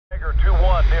Dagger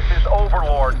 2-1, this is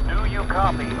Overlord. Do you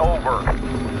copy? Over.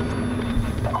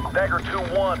 Dagger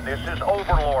 2-1, this is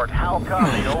Overlord. How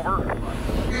copy? Over.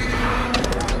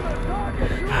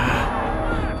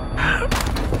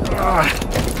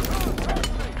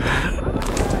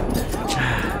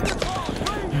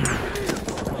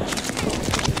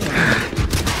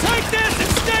 Take this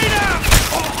and stay down!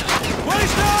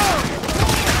 Waste down!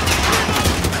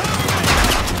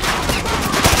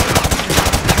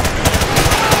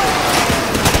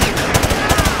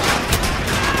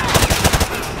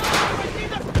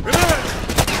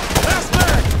 Last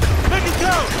man! Make it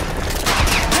count!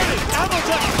 Hit it! Ammo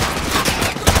tank!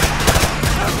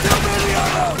 There's too many of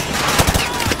them!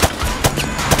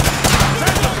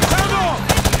 Tango!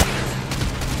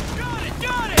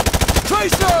 Got it!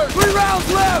 Tracer! 3 rounds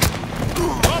left!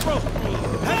 Corporal!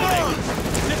 Hang on!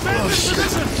 Defend this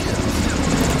position!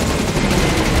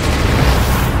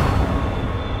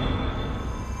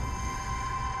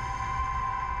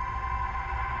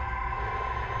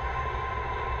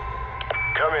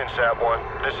 Come in, Sat-1.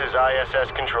 This is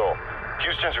ISS Control.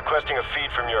 Houston's requesting a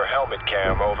feed from your helmet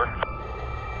cam, over.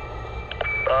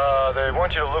 They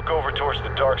want you to look over towards the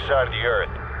dark side of the Earth.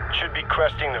 Should be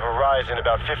cresting the horizon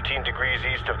about 15 degrees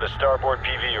east of the starboard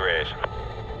PV arrays.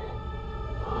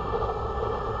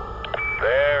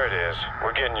 There it is.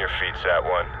 We're getting your feed,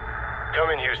 Sat-1. Come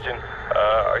in, Houston.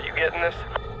 Are you getting this?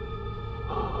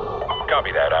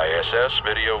 Copy that, ISS.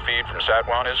 Video feed from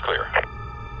Sat-1 is clear.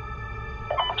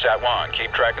 Sat-1,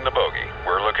 keep tracking the bogey.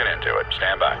 We're looking into it.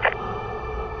 Stand by.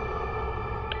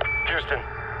 Houston,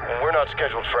 we're not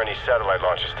scheduled for any satellite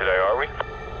launches today, are we?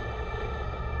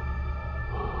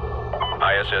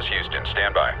 ISS Houston,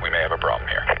 stand by. We may have a problem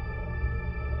here.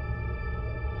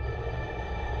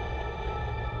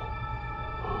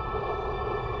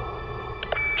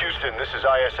 Houston, this is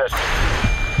ISS.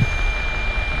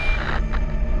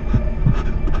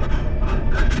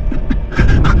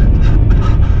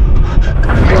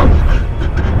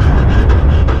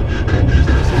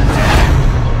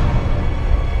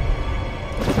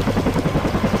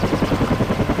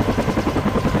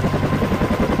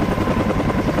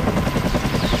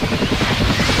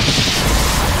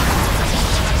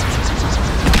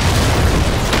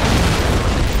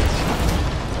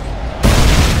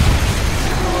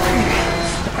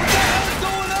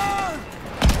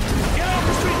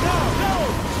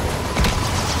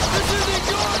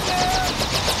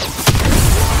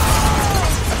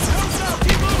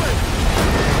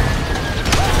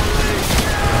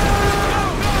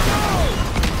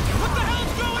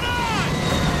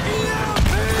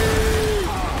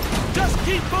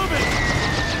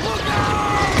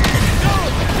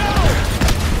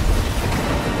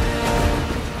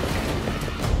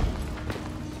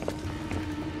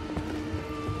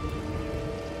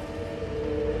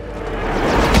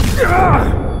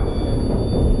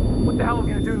 What the hell are we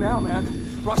gonna do now, man?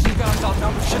 Russian guns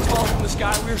outnumbered, shit's falling from the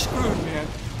sky, we're screwed, man.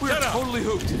 We're totally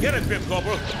hooped. Get it, Pip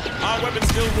Corporal. Our weapons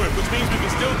still work, which means we can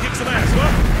still kick some ass,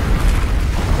 huh?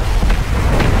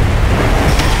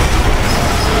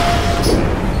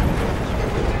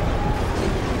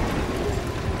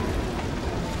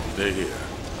 Stay here.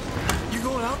 You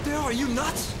going out there? Are you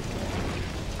nuts?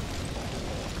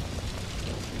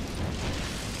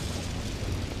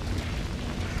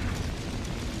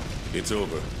 It's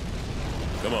over.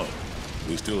 Come on.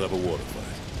 We still have a water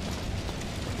fight.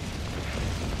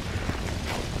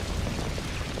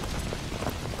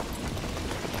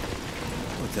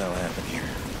 What the hell happened here?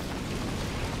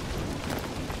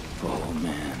 Oh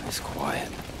man, it's quiet.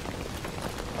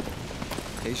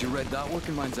 How's your red dot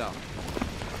working? Mine's out.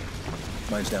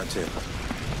 Mine's down too.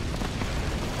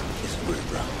 It's weird,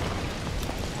 bro.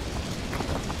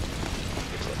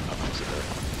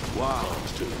 Wow.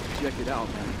 Check it out,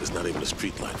 man. There's not even a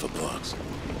street light for blocks.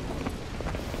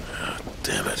 Ah,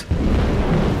 damn it.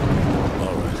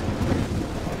 All right.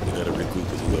 We gotta regroup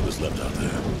with whoever's left out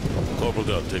there. Corporal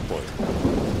Dunn, take point.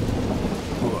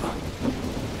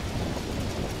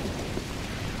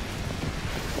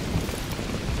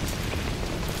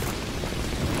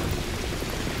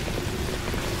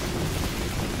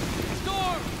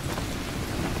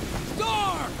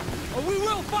 We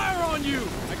will fire on you!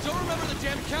 I don't remember the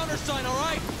damn countersign, all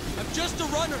right? I'm just a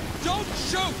runner. Don't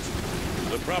shoot!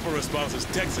 The proper response is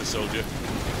Texas, soldier.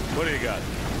 What do you got?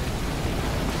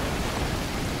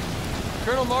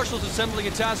 Colonel Marshall's assembling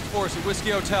a task force at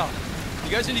Whiskey Hotel.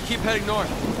 You guys need to keep heading north.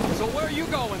 So where are you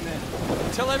going, then?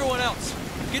 Tell everyone else.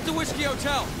 Get to Whiskey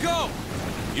Hotel. Go!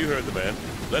 You heard the man.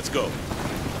 Let's go.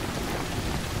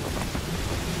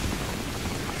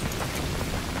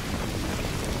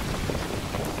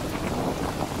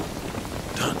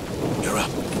 You're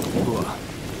up.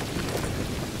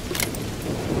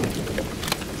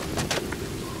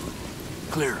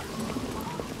 clear.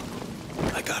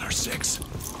 I got our 6.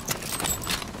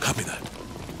 Copy that.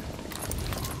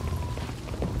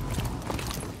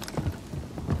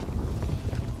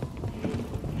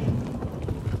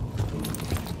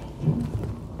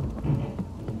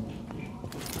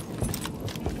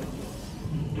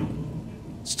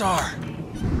 Star!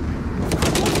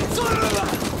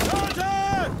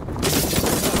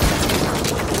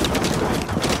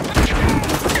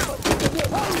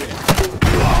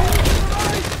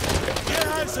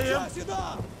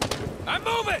 I'm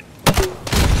moving!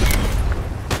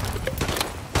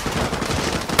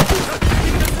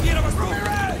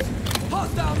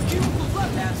 Hostile cubicles,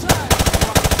 left-hand side!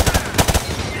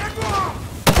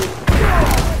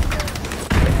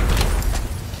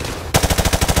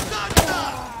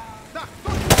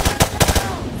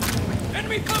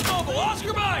 Enemy gun mobile!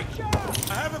 Oscar Mike!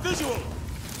 I have a visual.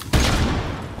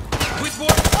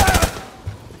 Whitboard!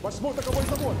 Восьмой таковой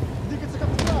завод! Двигаться как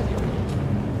в плане!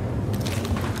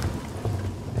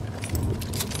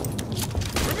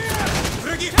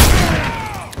 Враги!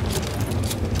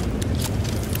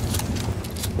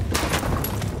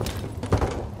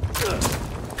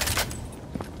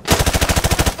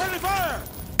 Friendly fire!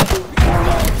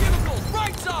 Chemicals,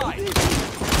 right side!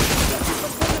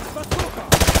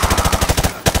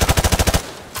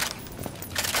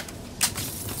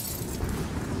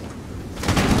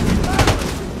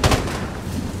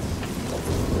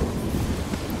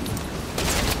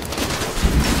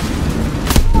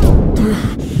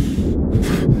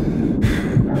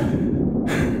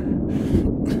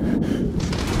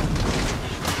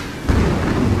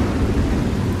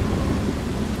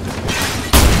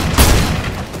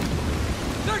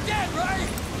 They're dead, right?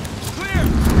 Clear!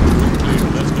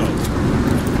 Let's go.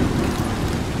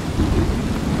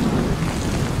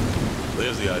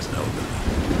 There's the Eisenhower building.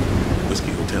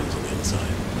 Whiskey Hotel's on the other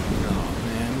side. Oh,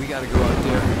 man, we gotta go out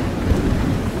there.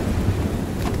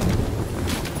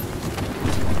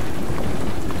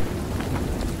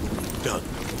 Done.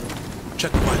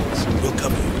 Check the vitals. We'll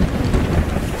cover you.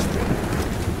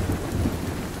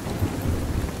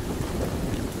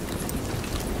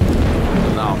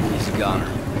 No, he's a goner.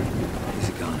 He's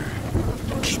a goner.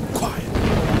 Keep quiet.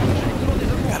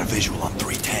 Got a visual on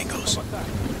 3 tangos.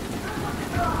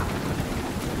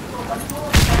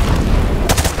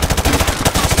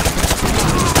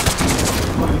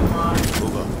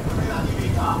 Move up.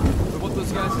 We want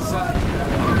those guys inside.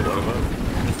 What about?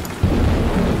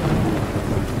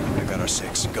 I got our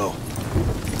 6. Go.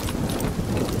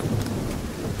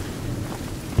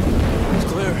 It's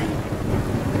clear.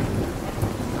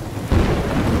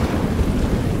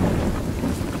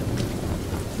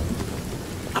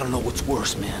 I don't know what's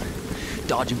worse, man.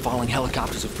 Dodging falling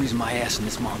helicopters or freezing my ass in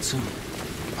this monsoon.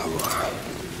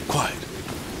 Quiet.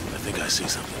 I think I see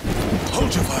something.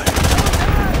 Hold your fire.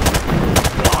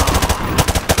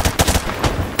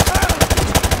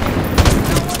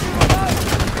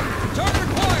 Target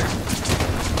acquired!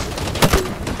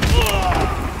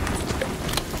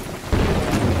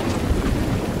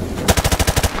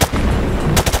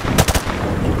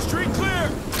 Street clear!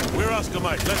 We're Oscar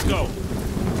Mike. Let's go.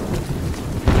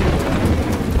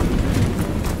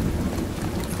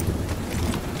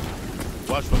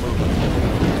 Watch for movement.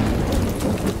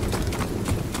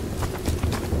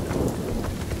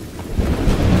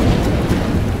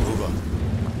 Move up.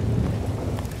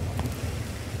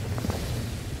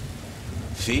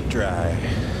 Feet dry.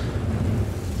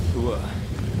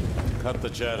 Cut the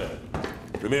chatter.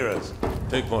 Ramirez,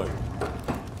 take point.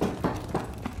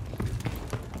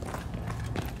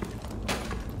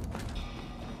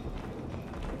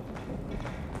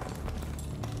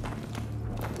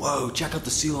 Whoa, check out the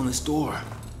seal on this door.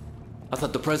 I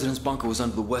thought the president's bunker was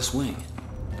under the west wing.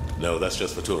 No, that's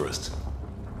just for tourists.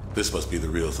 This must be the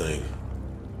real thing.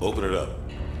 Open it up.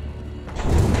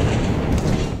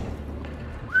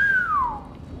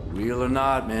 Real or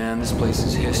not, man, this place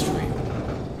is history.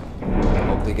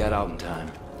 Hope they got out in time.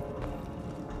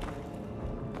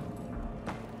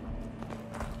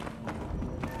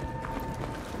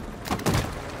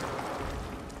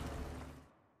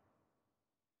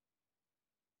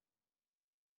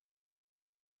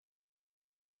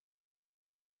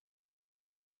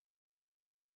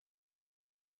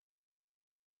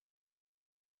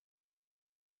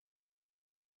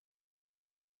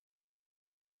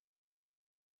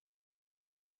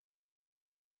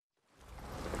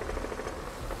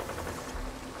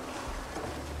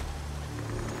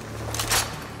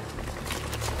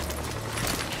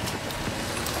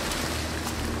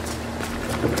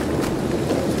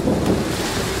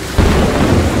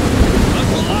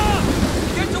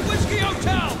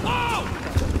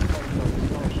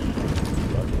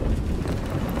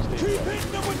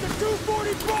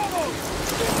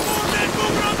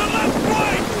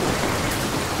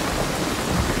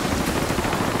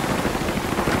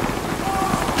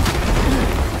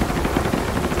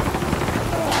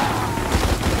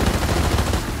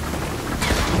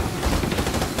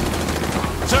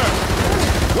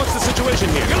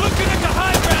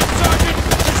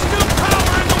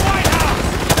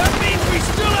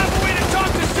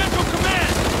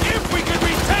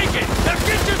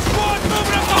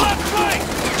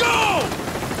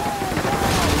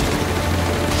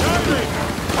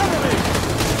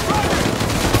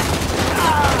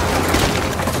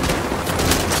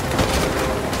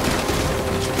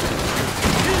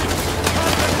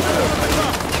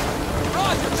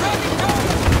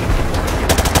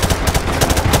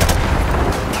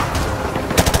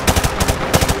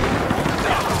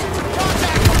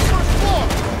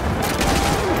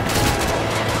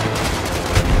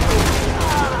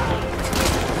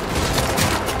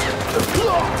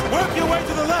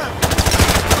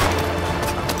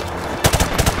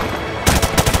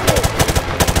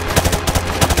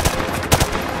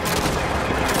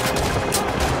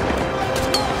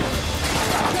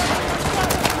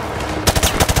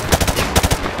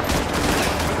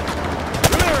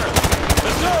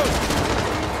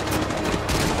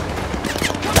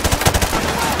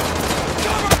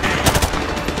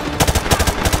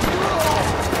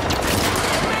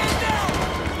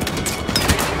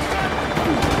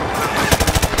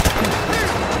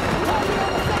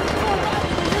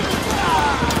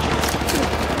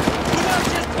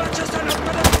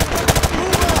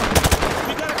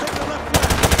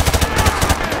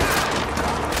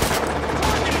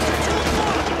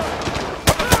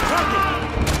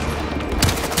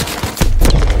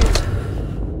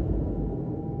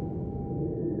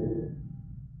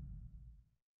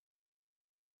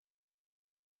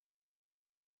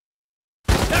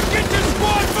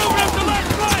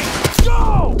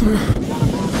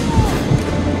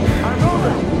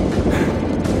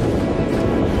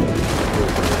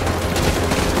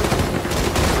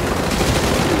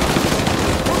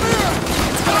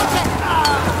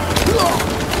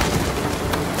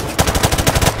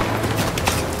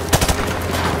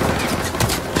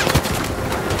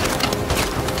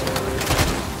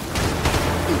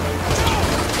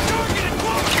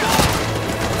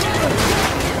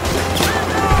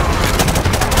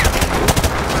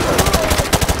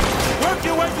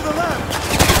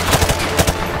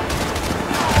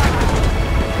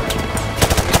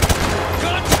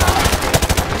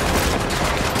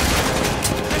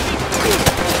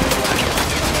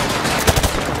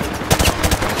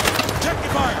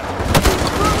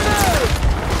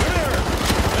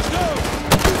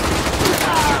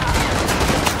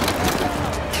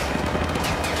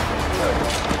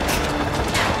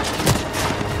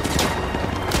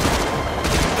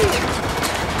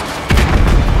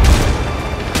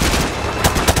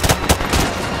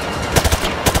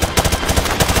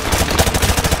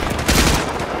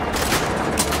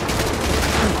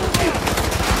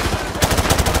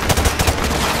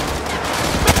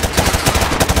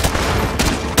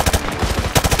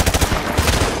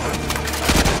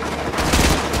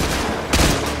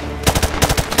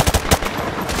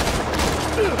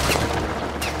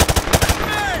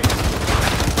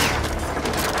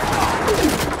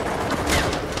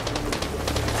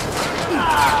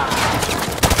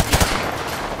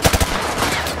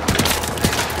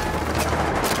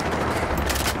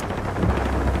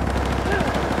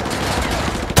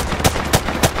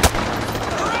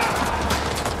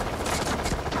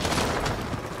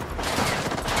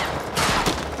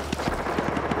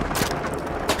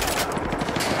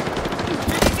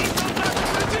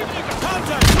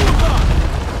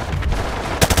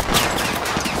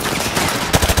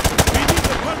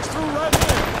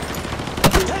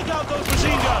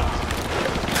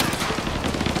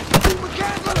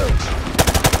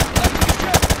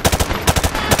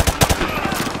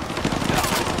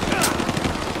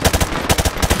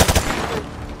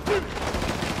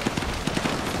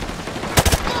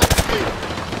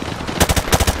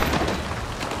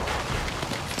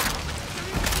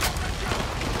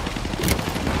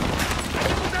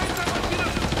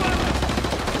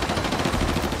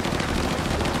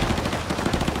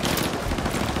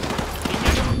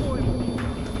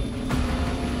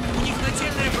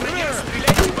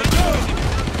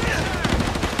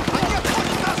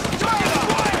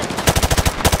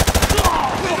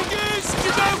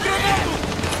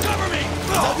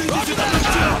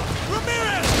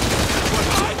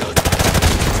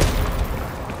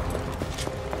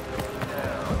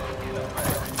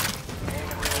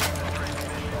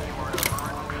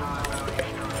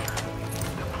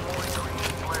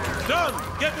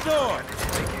 Get the door!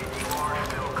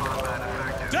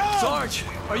 Down! Sarge,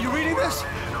 are you reading this?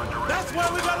 That's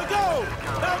where we gotta go!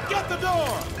 Now get the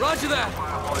door! Roger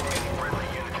that.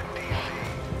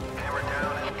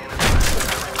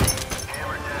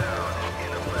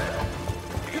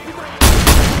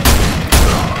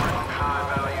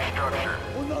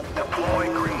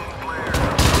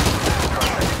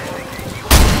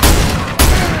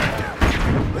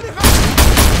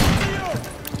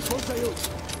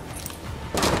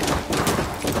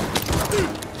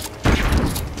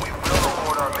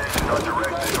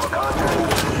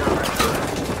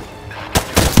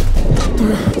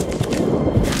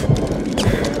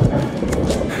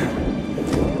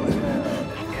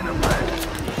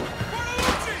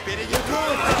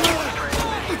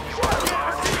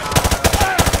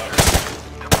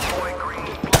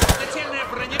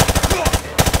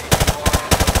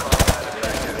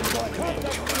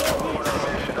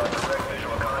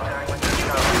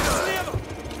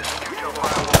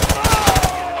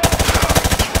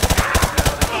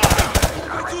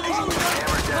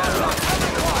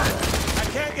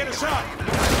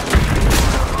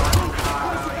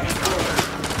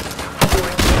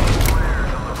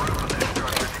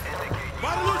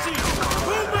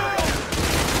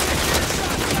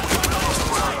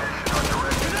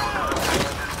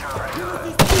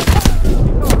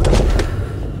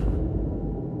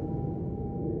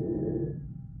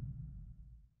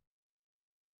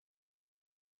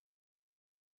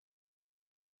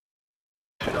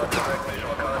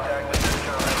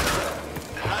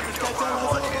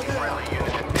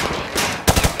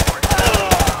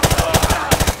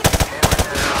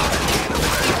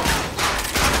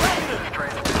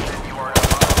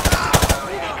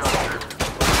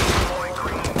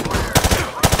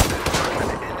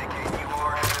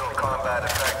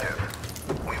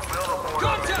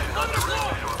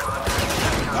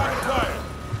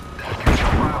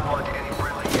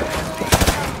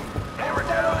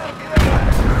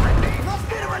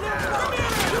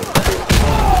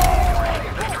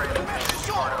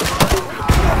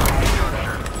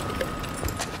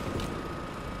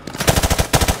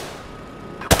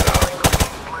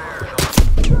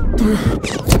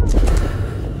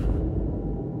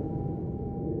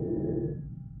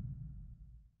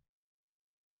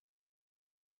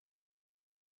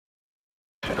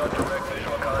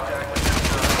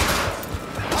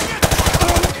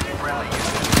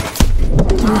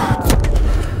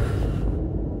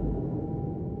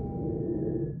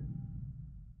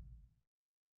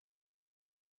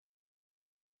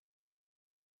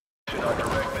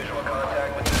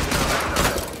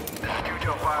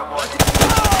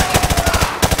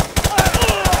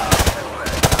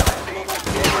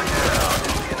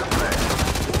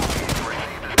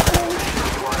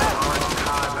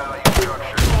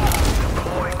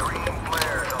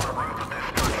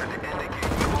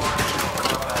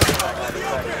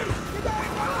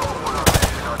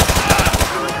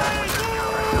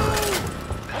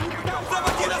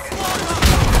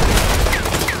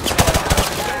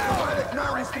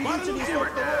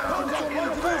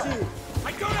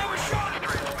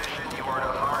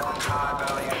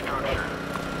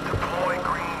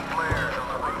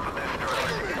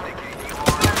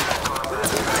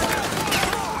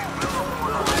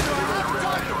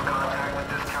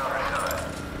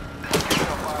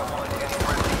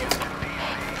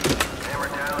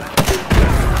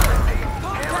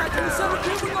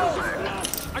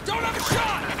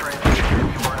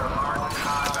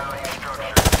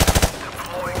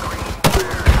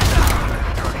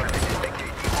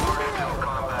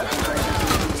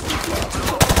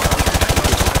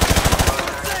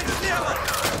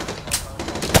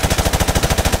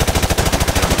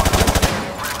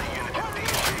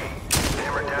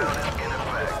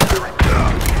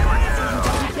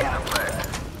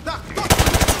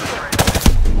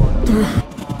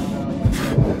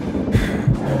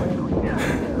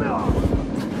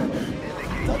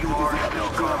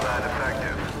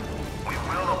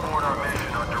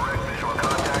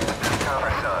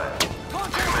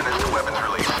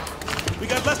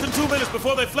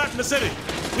 Before they flatten the city.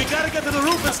 We gotta get to the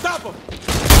roof and stop them.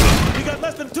 We got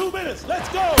less than 2 minutes. Let's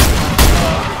go!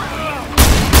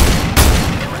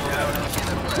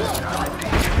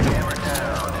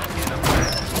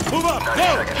 Move up!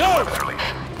 Go!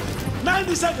 Go!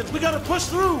 90 seconds! We gotta push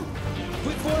through!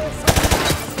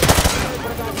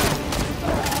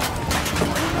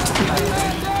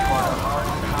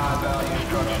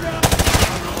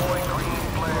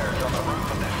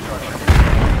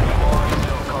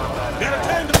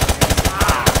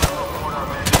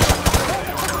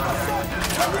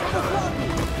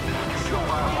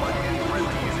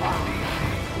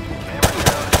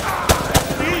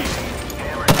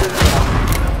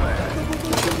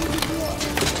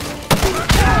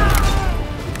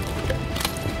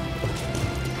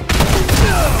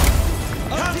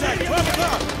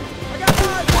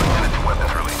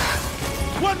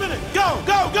 minute! Go!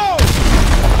 Go! Go!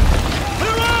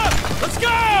 Clear up! Let's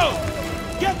go!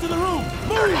 Get to the roof!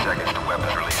 Move! 30 seconds to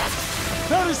weapons release.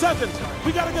 30 seconds!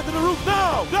 We gotta get to the roof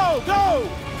now! Go! Go!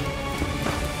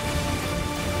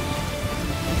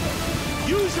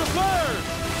 Use your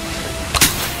flares!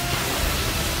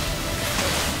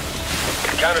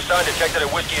 Countersign detected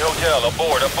at Whiskey Hotel.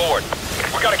 Aboard, aboard.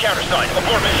 We got a countersign.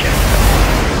 Abort mission.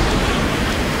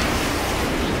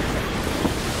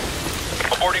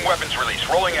 Aborting weapons release.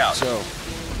 Rolling out. So,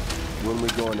 when we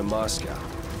going to Moscow?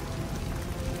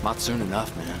 Not soon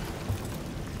enough, man.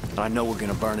 But I know we're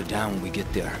gonna burn it down when we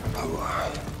get there.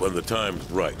 When the time's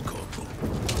right, Corporal.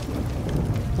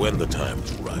 When the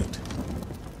time's right.